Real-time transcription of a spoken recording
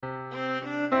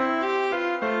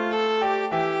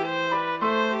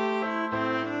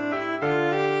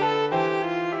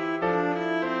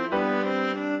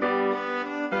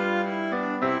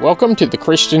Welcome to the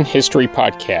Christian History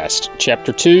Podcast,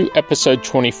 Chapter 2, Episode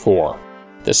 24,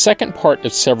 the second part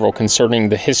of several concerning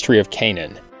the history of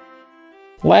Canaan.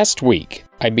 Last week,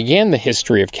 I began the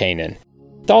history of Canaan,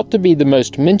 thought to be the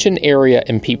most mentioned area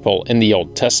and people in the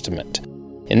Old Testament.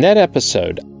 In that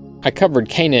episode, I covered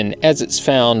Canaan as it's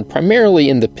found primarily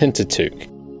in the Pentateuch.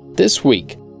 This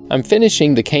week, I'm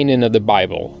finishing the Canaan of the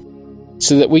Bible,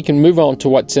 so that we can move on to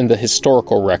what's in the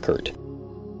historical record.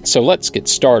 So let's get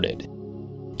started.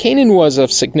 Canaan was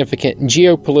of significant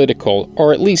geopolitical,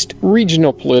 or at least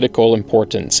regional political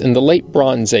importance in the late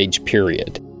Bronze Age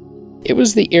period. It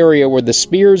was the area where the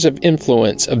spheres of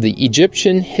influence of the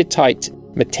Egyptian, Hittite,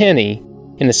 Mitanni,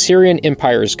 and Assyrian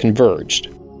empires converged.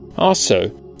 Also,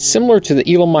 similar to the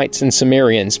Elamites and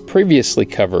Sumerians previously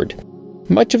covered,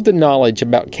 much of the knowledge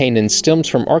about Canaan stems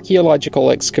from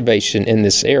archaeological excavation in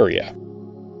this area.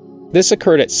 This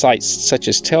occurred at sites such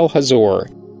as Tel Hazor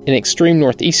in extreme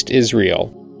northeast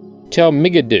Israel, Tel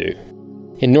Megiddo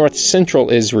in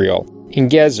north-central Israel, and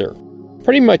Gezer,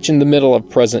 pretty much in the middle of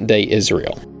present-day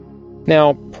Israel.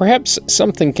 Now, perhaps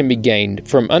something can be gained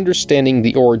from understanding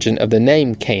the origin of the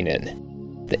name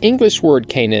Canaan. The English word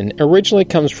Canaan originally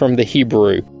comes from the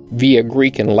Hebrew via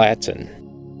Greek and Latin.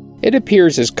 It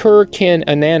appears as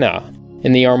Ker-Ken-Anana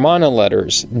in the Amarna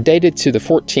letters dated to the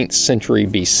 14th century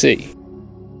BC.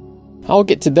 I'll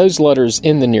get to those letters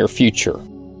in the near future,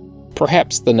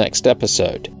 perhaps the next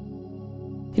episode.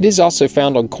 It is also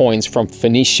found on coins from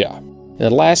Phoenicia in the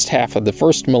last half of the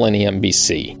first millennium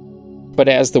BC, but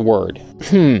as the word.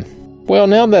 Well,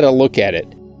 now that I look at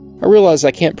it, I realize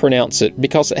I can't pronounce it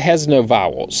because it has no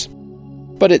vowels,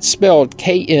 but it's spelled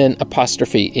K-N'.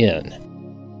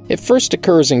 It first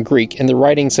occurs in Greek in the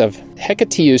writings of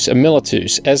Hecataeus of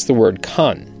Miletus as the word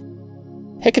Kun.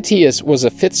 Hecataeus was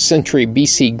a 5th century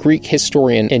BC Greek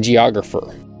historian and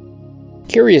geographer.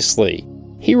 Curiously,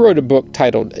 he wrote a book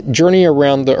titled Journey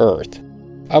Around the Earth,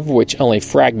 of which only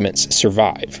fragments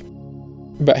survive.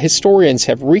 But historians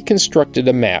have reconstructed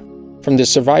a map from the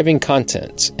surviving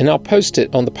contents, and I'll post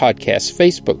it on the podcast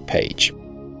Facebook page.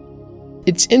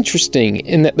 It's interesting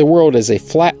in that the world is a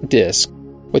flat disk,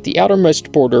 with the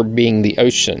outermost border being the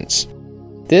oceans.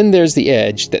 Then there's the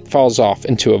edge that falls off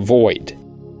into a void.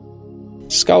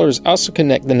 Scholars also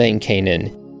connect the name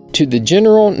Canaan to the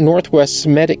general Northwest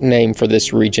Semitic name for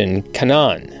this region,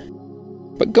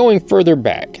 Canaan. But going further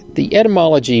back, the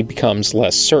etymology becomes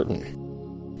less certain.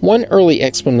 One early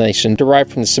explanation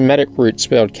derived from the Semitic root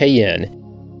spelled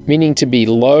Kn, meaning to be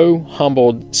low,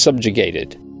 humbled,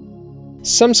 subjugated.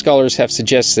 Some scholars have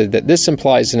suggested that this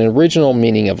implies an original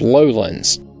meaning of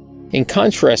lowlands, in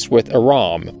contrast with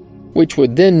Aram, which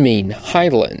would then mean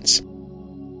highlands.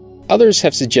 Others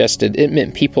have suggested it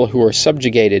meant people who were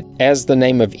subjugated as the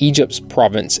name of Egypt's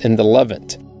province in the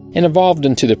Levant, and evolved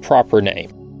into the proper name.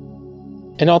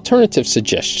 An alternative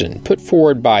suggestion put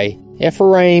forward by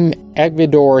Ephraim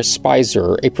Agvidor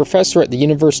Spicer, a professor at the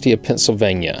University of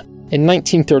Pennsylvania, in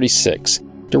 1936,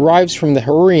 derives from the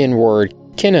Hurrian word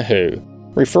Kenahu,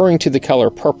 referring to the color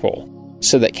purple,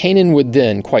 so that Canaan would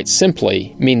then, quite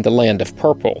simply, mean the land of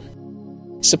purple.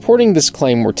 Supporting this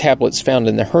claim were tablets found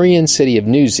in the Hurrian city of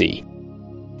Nuzi,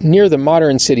 near the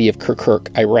modern city of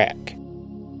Kirkuk, Iraq.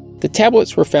 The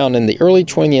tablets were found in the early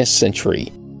 20th century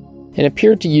and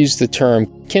appeared to use the term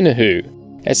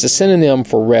Kenahu as a synonym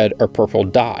for red or purple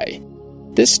dye.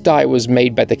 This dye was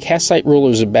made by the Kassite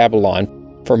rulers of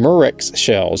Babylon for murex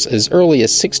shells as early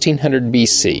as 1600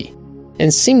 BC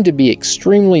and seemed to be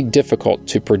extremely difficult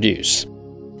to produce.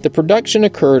 The production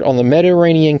occurred on the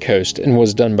Mediterranean coast and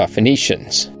was done by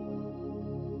Phoenicians.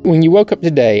 When you woke up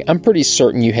today, I'm pretty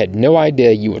certain you had no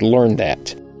idea you would learn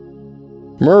that.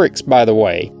 Murex, by the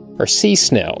way, are sea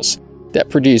snails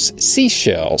that produce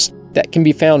seashells that can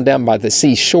be found down by the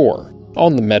seashore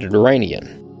on the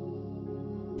Mediterranean.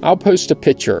 I'll post a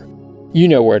picture. You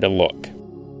know where to look.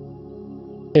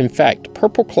 In fact,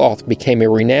 purple cloth became a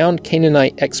renowned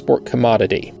Canaanite export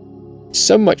commodity.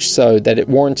 So much so that it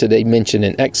warranted a mention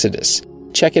in Exodus.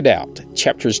 Check it out,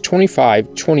 chapters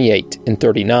 25, 28, and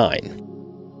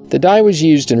 39. The dye was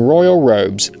used in royal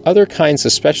robes, other kinds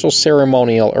of special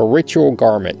ceremonial or ritual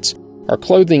garments, or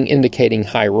clothing indicating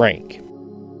high rank.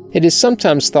 It is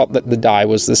sometimes thought that the dye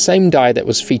was the same dye that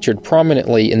was featured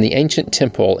prominently in the ancient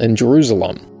temple in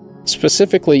Jerusalem,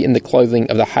 specifically in the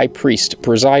clothing of the high priest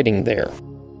presiding there.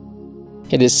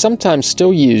 It is sometimes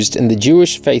still used in the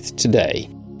Jewish faith today,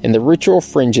 and the ritual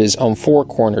fringes on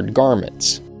four-cornered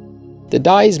garments. The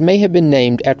dyes may have been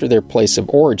named after their place of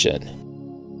origin.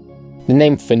 The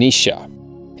name Phoenicia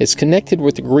is connected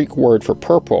with the Greek word for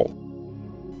purple,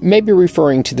 maybe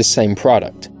referring to the same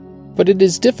product, but it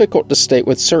is difficult to state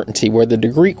with certainty whether the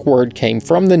Greek word came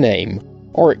from the name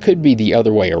or it could be the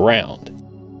other way around.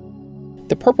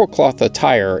 The purple cloth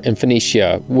attire in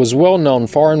Phoenicia was well known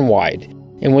far and wide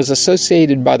and was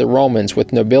associated by the Romans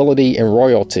with nobility and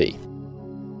royalty.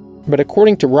 But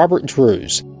according to Robert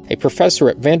Drews, a professor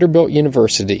at Vanderbilt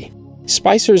University,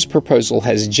 Spicer's proposal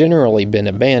has generally been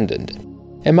abandoned.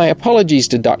 And my apologies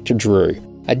to Dr. Drew,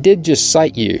 I did just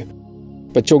cite you,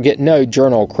 but you'll get no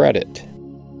journal credit.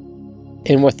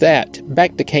 And with that,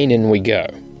 back to Canaan we go.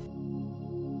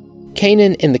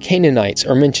 Canaan and the Canaanites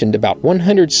are mentioned about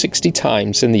 160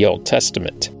 times in the Old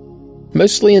Testament,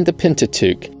 mostly in the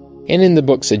Pentateuch and in the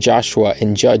books of Joshua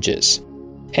and Judges.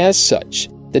 As such,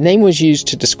 the name was used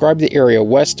to describe the area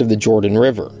west of the Jordan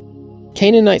River.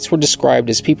 Canaanites were described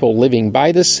as people living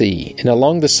by the sea and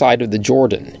along the side of the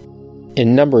Jordan,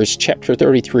 in Numbers chapter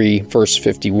 33, verse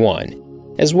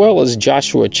 51, as well as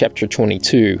Joshua chapter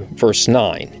 22, verse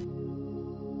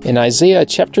 9. In Isaiah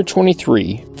chapter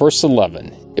 23, verse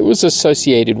 11, it was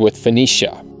associated with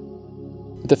Phoenicia.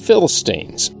 The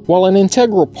Philistines, while an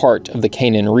integral part of the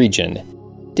Canaan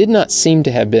region, did not seem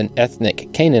to have been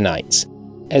ethnic Canaanites,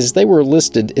 as they were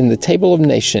listed in the Table of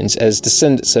Nations as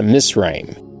descendants of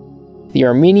Mizraim. The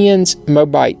Armenians,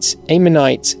 Moabites,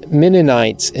 Ammonites,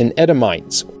 Mennonites, and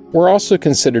Edomites were also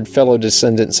considered fellow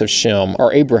descendants of Shem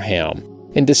or Abraham,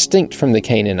 and distinct from the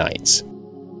Canaanites.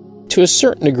 To a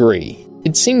certain degree,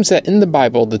 it seems that in the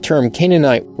Bible the term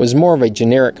Canaanite was more of a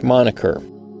generic moniker.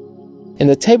 In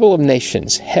the Table of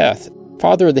Nations, Heth,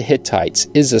 father of the Hittites,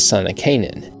 is a son of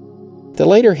Canaan. The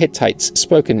later Hittites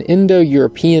spoke an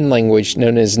Indo-European language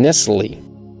known as Nesali,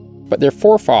 but their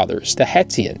forefathers, the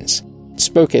Hattians,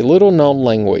 spoke a little-known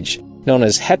language known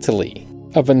as Hattili,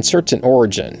 of uncertain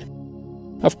origin.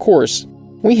 Of course,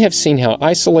 we have seen how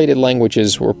isolated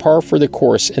languages were par for the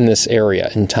course in this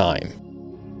area in time.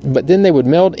 But then they would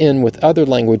meld in with other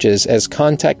languages as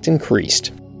contact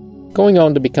increased, going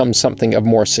on to become something of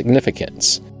more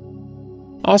significance.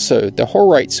 Also, the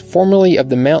Horites, formerly of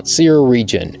the Mount Seir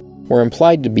region, were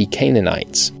implied to be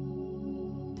Canaanites.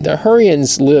 The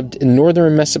Hurrians lived in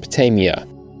northern Mesopotamia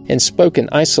and spoke an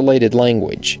isolated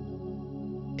language,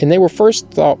 and they were first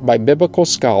thought by biblical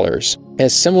scholars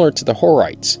as similar to the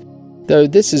Horites, though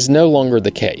this is no longer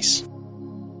the case.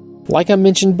 Like I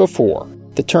mentioned before,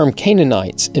 the term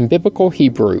Canaanites in biblical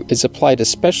Hebrew is applied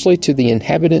especially to the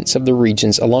inhabitants of the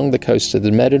regions along the coast of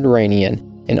the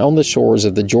Mediterranean and on the shores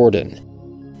of the Jordan.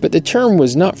 But the term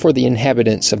was not for the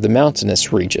inhabitants of the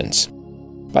mountainous regions.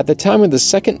 By the time of the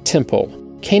Second Temple,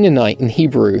 Canaanite in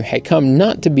Hebrew had come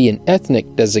not to be an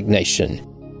ethnic designation,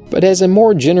 but as a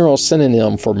more general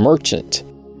synonym for merchant,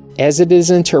 as it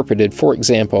is interpreted, for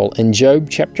example, in Job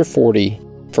chapter 40,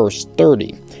 verse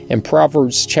 30, and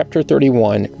Proverbs chapter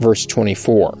 31, verse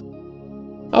 24.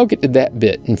 I'll get to that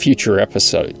bit in future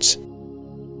episodes.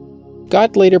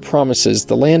 God later promises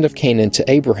the land of Canaan to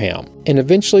Abraham and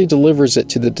eventually delivers it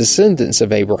to the descendants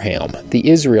of Abraham, the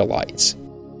Israelites.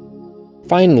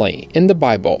 Finally, in the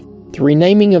Bible, the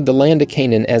renaming of the land of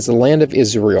Canaan as the land of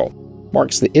Israel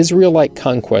marks the Israelite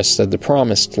conquest of the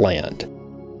Promised Land.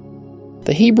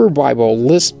 The Hebrew Bible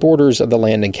lists borders of the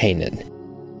land of Canaan.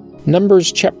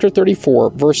 Numbers chapter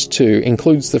 34, verse 2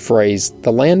 includes the phrase,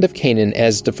 the land of Canaan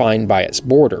as defined by its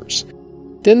borders.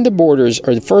 Then the borders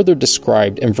are further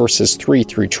described in verses 3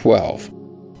 through 12.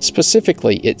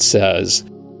 Specifically, it says,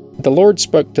 The Lord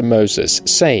spoke to Moses,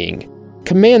 saying,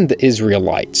 Command the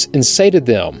Israelites, and say to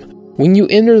them, When you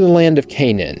enter the land of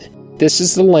Canaan, this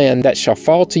is the land that shall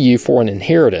fall to you for an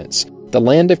inheritance, the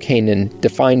land of Canaan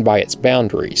defined by its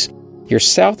boundaries. Your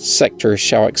south sector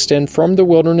shall extend from the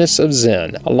wilderness of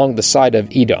Zin along the side of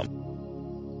Edom.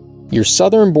 Your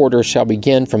southern border shall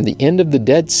begin from the end of the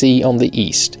Dead Sea on the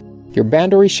east. Your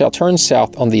boundary shall turn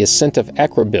south on the ascent of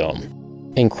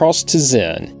Akrabim, and cross to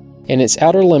Zin, and its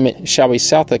outer limit shall be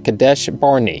south of Kadesh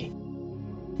Barnea.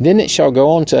 Then it shall go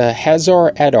on to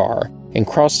Hazar Adar, and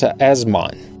cross to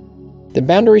Asmon. The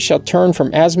boundary shall turn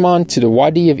from Asmon to the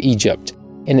Wadi of Egypt,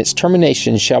 and its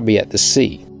termination shall be at the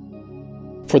sea.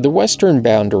 For the western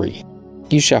boundary,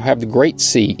 you shall have the great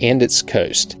sea and its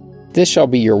coast. This shall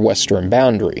be your western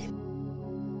boundary.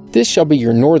 This shall be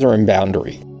your northern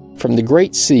boundary. From the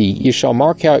great sea you shall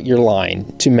mark out your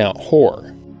line to Mount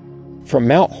Hor. From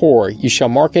Mount Hor you shall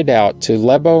mark it out to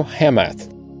Lebo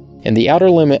Hamath, and the outer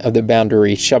limit of the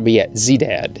boundary shall be at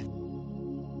Zedad.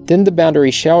 Then the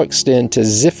boundary shall extend to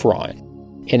Ziphron,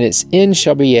 and its end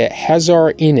shall be at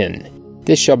Hazar Enan.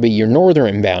 This shall be your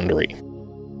northern boundary.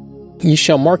 You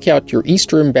shall mark out your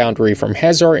eastern boundary from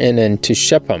Hazar Enan to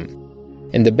Shephem,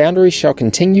 and the boundary shall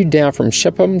continue down from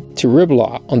Shephem to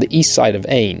Riblah on the east side of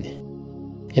Ain.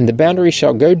 And the boundary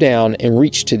shall go down and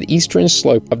reach to the eastern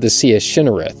slope of the Sea of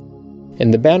Shinnereth.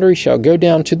 and the boundary shall go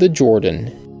down to the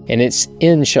Jordan, and its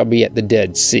end shall be at the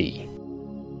Dead Sea.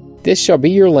 This shall be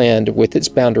your land with its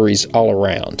boundaries all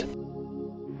around.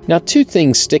 Now, two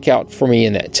things stick out for me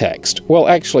in that text. Well,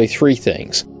 actually, three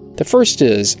things. The first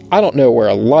is, I don't know where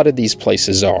a lot of these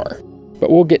places are,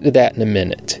 but we'll get to that in a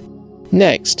minute.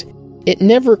 Next, it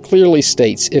never clearly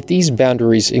states if these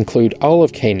boundaries include all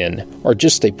of Canaan or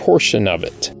just a portion of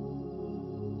it.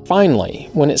 Finally,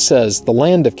 when it says the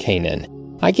land of Canaan,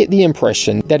 I get the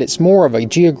impression that it's more of a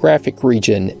geographic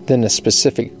region than a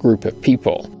specific group of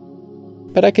people.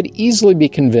 But I could easily be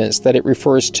convinced that it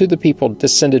refers to the people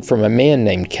descended from a man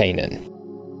named Canaan.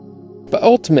 But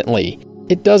ultimately,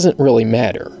 it doesn't really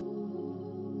matter.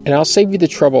 And I'll save you the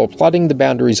trouble of plotting the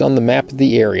boundaries on the map of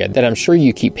the area that I'm sure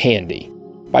you keep handy,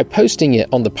 by posting it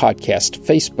on the podcast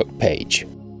Facebook page.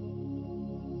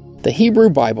 The Hebrew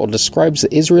Bible describes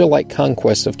the Israelite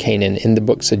conquest of Canaan in the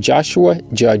books of Joshua,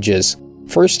 Judges,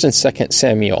 1st and 2nd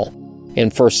Samuel,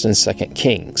 and 1st and 2nd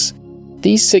Kings.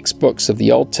 These 6 books of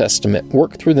the Old Testament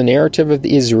work through the narrative of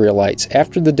the Israelites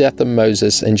after the death of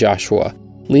Moses and Joshua,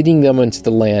 leading them into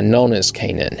the land known as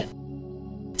Canaan.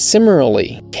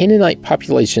 Similarly, Canaanite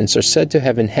populations are said to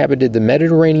have inhabited the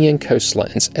Mediterranean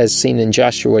coastlands as seen in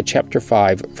Joshua chapter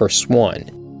 5, verse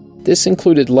 1. This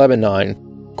included Lebanon,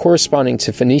 corresponding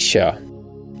to Phoenicia,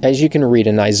 as you can read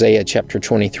in Isaiah chapter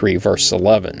 23, verse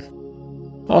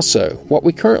 11. Also, what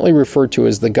we currently refer to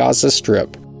as the Gaza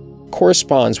Strip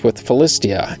corresponds with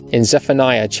Philistia in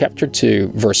Zephaniah chapter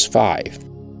 2, verse 5.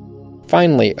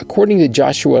 Finally, according to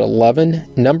Joshua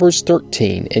 11, Numbers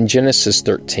 13, and Genesis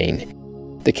 13,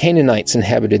 the Canaanites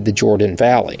inhabited the Jordan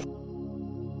Valley.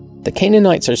 The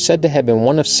Canaanites are said to have been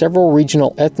one of several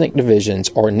regional ethnic divisions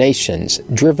or nations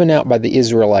driven out by the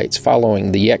Israelites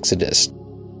following the Exodus.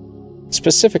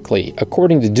 Specifically,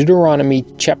 according to Deuteronomy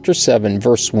chapter 7,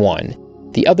 verse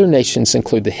 1, the other nations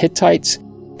include the Hittites,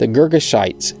 the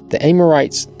Girgashites, the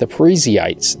Amorites, the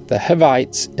Perizzites, the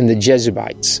Hivites, and the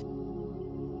Jebusites.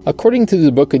 According to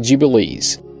the book of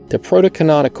Jubilees, the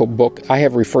proto-canonical book I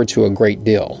have referred to a great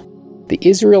deal, the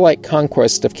Israelite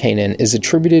conquest of Canaan is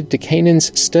attributed to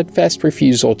Canaan's steadfast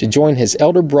refusal to join his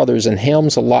elder brothers in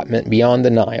Ham's allotment beyond the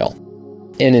Nile,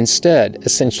 and instead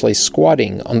essentially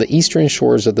squatting on the eastern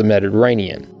shores of the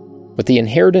Mediterranean, with the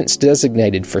inheritance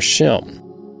designated for Shem.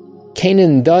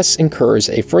 Canaan thus incurs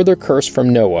a further curse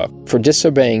from Noah for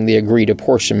disobeying the agreed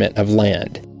apportionment of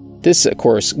land. This, of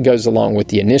course, goes along with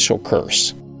the initial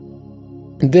curse.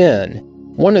 Then,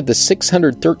 one of the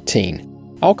 613,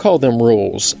 I'll call them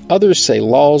rules, others say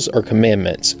laws or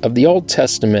commandments, of the Old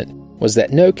Testament was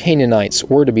that no Canaanites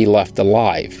were to be left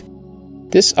alive.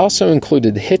 This also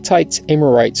included the Hittites,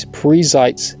 Amorites,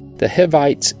 Perizzites, the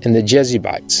Hivites, and the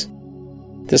Jebusites.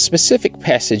 The specific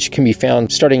passage can be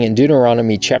found starting in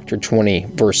Deuteronomy chapter 20,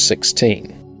 verse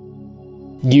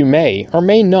 16. You may or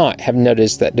may not have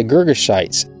noticed that the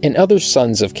Girgashites and other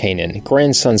sons of Canaan,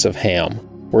 grandsons of Ham,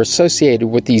 were associated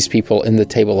with these people in the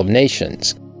Table of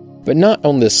Nations, but not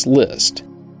on this list.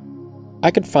 I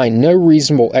could find no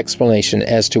reasonable explanation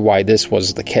as to why this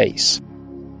was the case.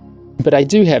 But I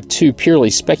do have 2 purely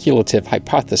speculative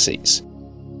hypotheses.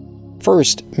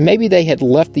 First, maybe they had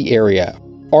left the area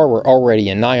or were already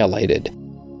annihilated.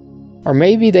 Or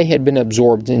maybe they had been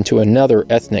absorbed into another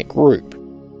ethnic group.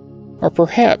 Or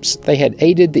perhaps they had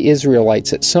aided the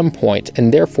Israelites at some point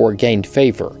and therefore gained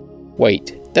favor.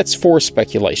 Wait, that's 4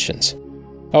 speculations.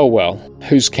 Oh well,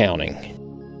 who's counting?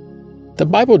 The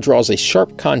Bible draws a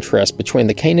sharp contrast between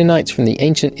the Canaanites from the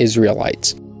ancient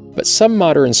Israelites, but some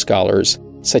modern scholars,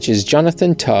 such as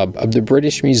Jonathan Tubb of the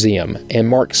British Museum and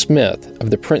Mark Smith of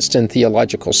the Princeton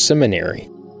Theological Seminary,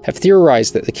 have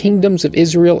theorized that the kingdoms of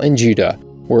Israel and Judah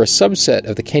were a subset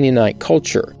of the Canaanite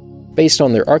culture, based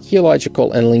on their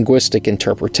archaeological and linguistic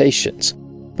interpretations.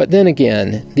 But then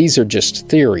again, these are just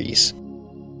theories.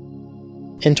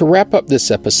 And to wrap up this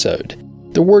episode,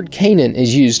 the word Canaan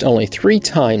is used only 3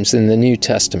 times in the New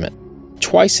Testament,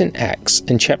 twice in Acts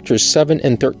in chapters 7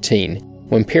 and 13,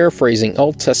 when paraphrasing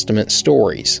Old Testament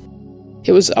stories.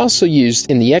 It was also used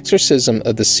in the exorcism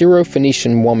of the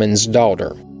Syro-Phoenician woman's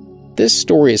daughter. This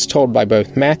story is told by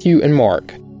both Matthew and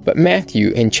Mark, but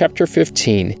Matthew in chapter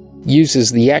 15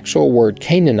 uses the actual word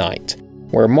Canaanite,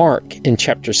 where Mark in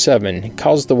chapter 7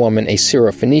 calls the woman a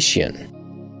Syro-Phoenician.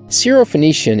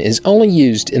 Syro-Phoenician is only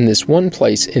used in this one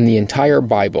place in the entire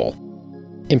Bible,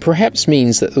 and perhaps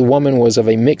means that the woman was of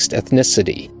a mixed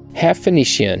ethnicity, half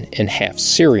Phoenician and half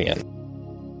Syrian.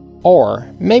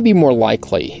 Or, maybe more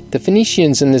likely, the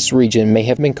Phoenicians in this region may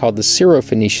have been called the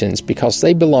Syro-Phoenicians because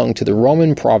they belonged to the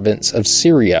Roman province of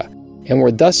Syria and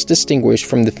were thus distinguished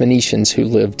from the Phoenicians who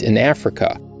lived in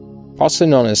Africa, also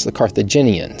known as the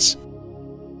Carthaginians.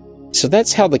 So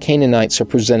that's how the Canaanites are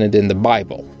presented in the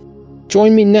Bible.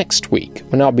 Join me next week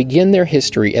when I'll begin their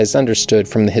history as understood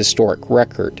from the historic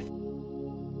record.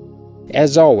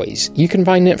 As always, you can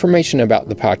find information about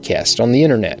the podcast on the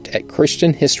internet at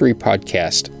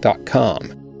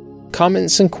christianhistorypodcast.com.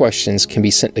 Comments and questions can be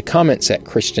sent to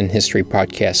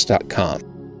comments@christianhistorypodcast.com.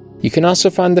 You can also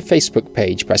find the Facebook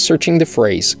page by searching the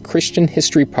phrase Christian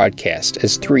History Podcast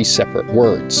as 3 separate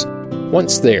words.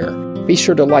 Once there, be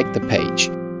sure to like the page.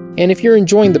 And if you're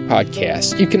enjoying the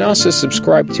podcast, you can also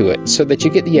subscribe to it so that you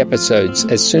get the episodes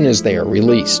as soon as they are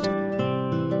released.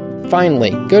 Finally,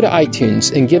 go to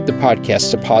iTunes and give the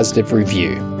podcast a positive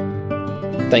review.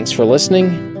 Thanks for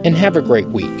listening, and have a great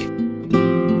week.